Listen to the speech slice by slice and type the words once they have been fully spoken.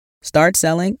Start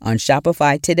selling on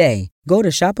Shopify today. Go to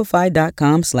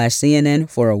shopify.com/CNN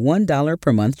for a $1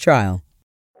 per month trial.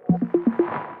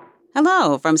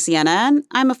 Hello from CNN.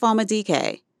 I'm Afoma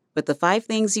DK with the 5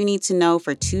 things you need to know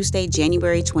for Tuesday,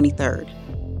 January 23rd.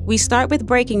 We start with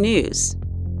breaking news.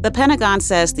 The Pentagon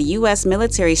says the U.S.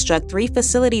 military struck 3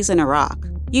 facilities in Iraq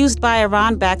used by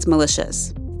Iran-backed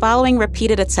militias, following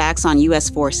repeated attacks on U.S.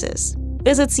 forces.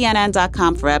 Visit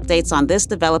CNN.com for updates on this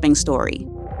developing story.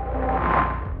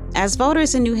 As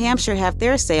voters in New Hampshire have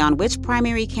their say on which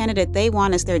primary candidate they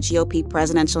want as their GOP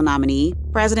presidential nominee,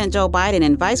 President Joe Biden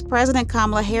and Vice President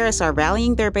Kamala Harris are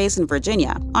rallying their base in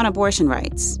Virginia on abortion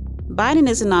rights. Biden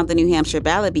isn't on the New Hampshire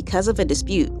ballot because of a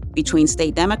dispute between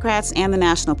state Democrats and the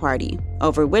National Party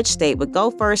over which state would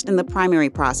go first in the primary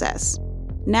process.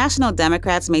 National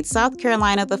Democrats made South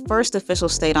Carolina the first official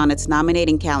state on its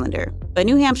nominating calendar, but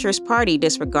New Hampshire's party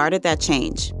disregarded that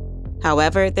change.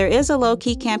 However, there is a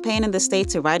low-key campaign in the state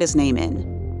to write his name in.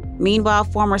 Meanwhile,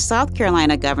 former South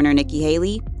Carolina Governor Nikki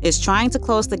Haley is trying to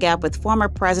close the gap with former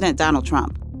President Donald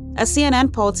Trump. A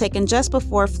CNN poll taken just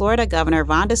before Florida Governor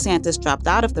Ron DeSantis dropped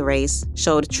out of the race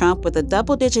showed Trump with a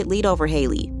double-digit lead over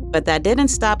Haley, but that didn't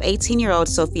stop 18-year-old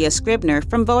Sophia Scribner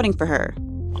from voting for her.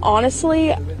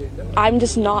 Honestly, I'm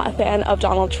just not a fan of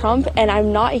Donald Trump, and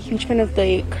I'm not a huge fan of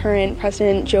the current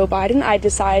President Joe Biden. I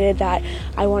decided that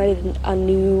I wanted a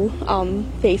new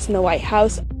face in the White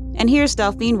House. And here's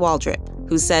Delphine Waldrop,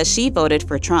 who says she voted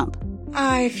for Trump.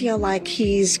 I feel like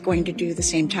he's going to do the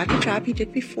same type of job he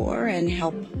did before and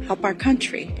help our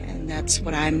country. And that's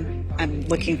what I'm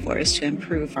looking for, is to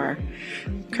improve our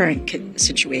current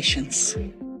situations.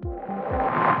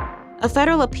 A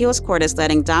federal appeals court is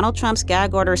letting Donald Trump's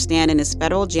gag order stand in his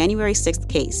federal January 6th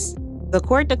case. The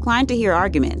court declined to hear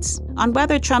arguments on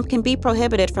whether Trump can be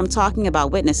prohibited from talking about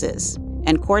witnesses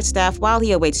and court staff while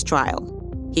he awaits trial.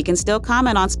 He can still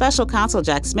comment on special counsel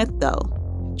Jack Smith, though.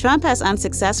 Trump has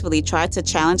unsuccessfully tried to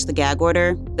challenge the gag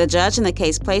order the judge in the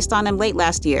case placed on him late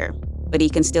last year, but he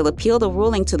can still appeal the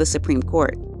ruling to the Supreme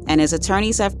Court, and his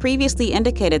attorneys have previously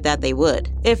indicated that they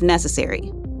would, if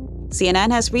necessary.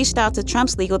 CNN has reached out to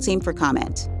Trump's legal team for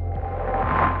comment.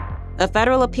 A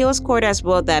federal appeals court has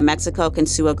ruled that Mexico can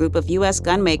sue a group of U.S.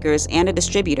 gun makers and a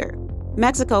distributor.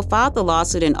 Mexico filed the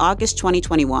lawsuit in August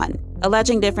 2021,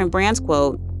 alleging different brands,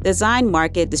 quote, design,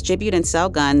 market, distribute, and sell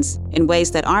guns in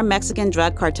ways that arm Mexican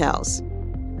drug cartels.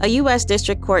 A U.S.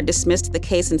 district court dismissed the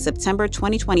case in September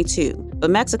 2022, but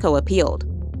Mexico appealed,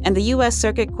 and the U.S.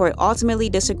 Circuit Court ultimately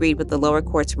disagreed with the lower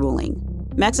court's ruling.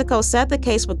 Mexico said the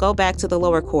case would go back to the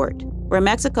lower court, where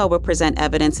Mexico will present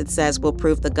evidence it says will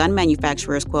prove the gun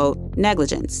manufacturer's, quote,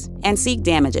 negligence, and seek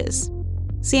damages.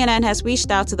 CNN has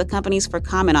reached out to the companies for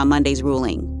comment on Monday's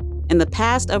ruling. In the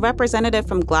past, a representative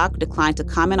from Glock declined to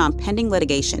comment on pending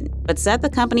litigation, but said the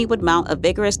company would mount a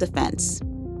vigorous defense.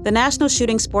 The National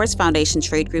Shooting Sports Foundation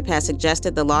trade group has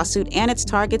suggested the lawsuit and its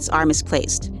targets are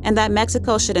misplaced, and that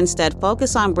Mexico should instead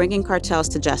focus on bringing cartels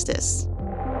to justice.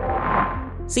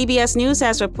 CBS News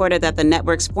has reported that the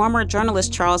network's former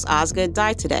journalist Charles Osgood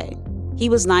died today. He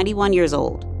was 91 years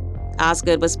old.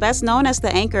 Osgood was best known as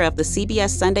the anchor of the CBS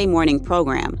Sunday morning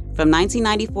program from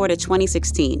 1994 to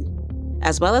 2016,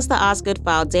 as well as the Osgood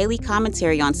File daily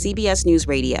commentary on CBS News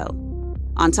Radio.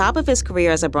 On top of his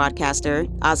career as a broadcaster,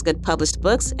 Osgood published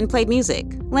books and played music,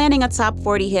 landing a top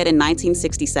 40 hit in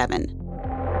 1967.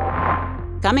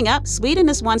 Coming up, Sweden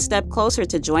is one step closer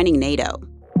to joining NATO.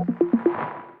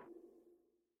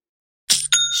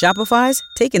 Shopify's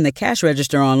taken the cash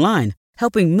register online,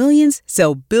 helping millions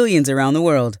sell billions around the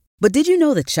world. But did you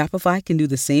know that Shopify can do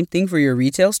the same thing for your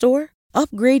retail store?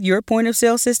 Upgrade your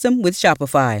point-of-sale system with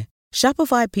Shopify.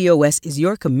 Shopify POS is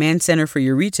your command center for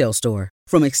your retail store.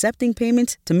 From accepting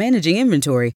payments to managing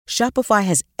inventory, Shopify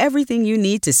has everything you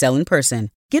need to sell in person.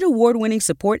 Get award-winning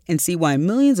support and see why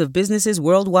millions of businesses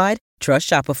worldwide trust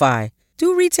Shopify.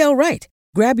 Do retail right.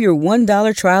 Grab your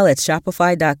 $1 trial at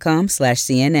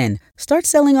shopify.com/CNN. Start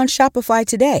selling on Shopify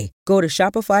today. Go to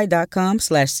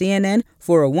shopify.com/CNN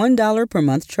for a $1 per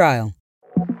month trial.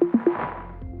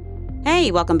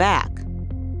 Hey, welcome back.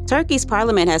 Turkey's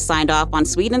parliament has signed off on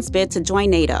Sweden's bid to join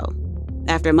NATO.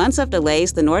 After months of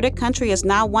delays, the Nordic country is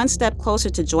now one step closer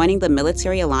to joining the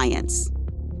military alliance.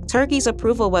 Turkey's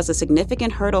approval was a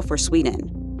significant hurdle for Sweden.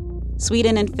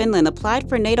 Sweden and Finland applied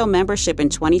for NATO membership in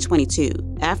 2022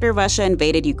 after Russia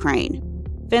invaded Ukraine.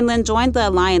 Finland joined the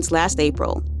alliance last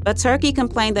April, but Turkey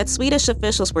complained that Swedish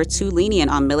officials were too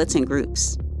lenient on militant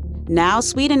groups. Now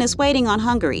Sweden is waiting on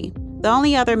Hungary, the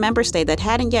only other member state that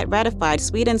hadn't yet ratified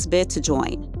Sweden's bid to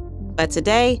join. But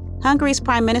today, Hungary's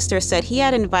prime minister said he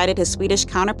had invited his Swedish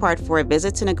counterpart for a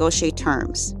visit to negotiate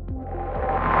terms.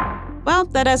 Well,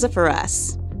 that does it for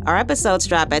us. Our episodes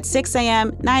drop at 6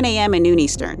 a.m., 9 a.m., and noon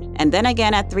Eastern, and then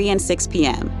again at 3 and 6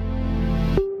 p.m.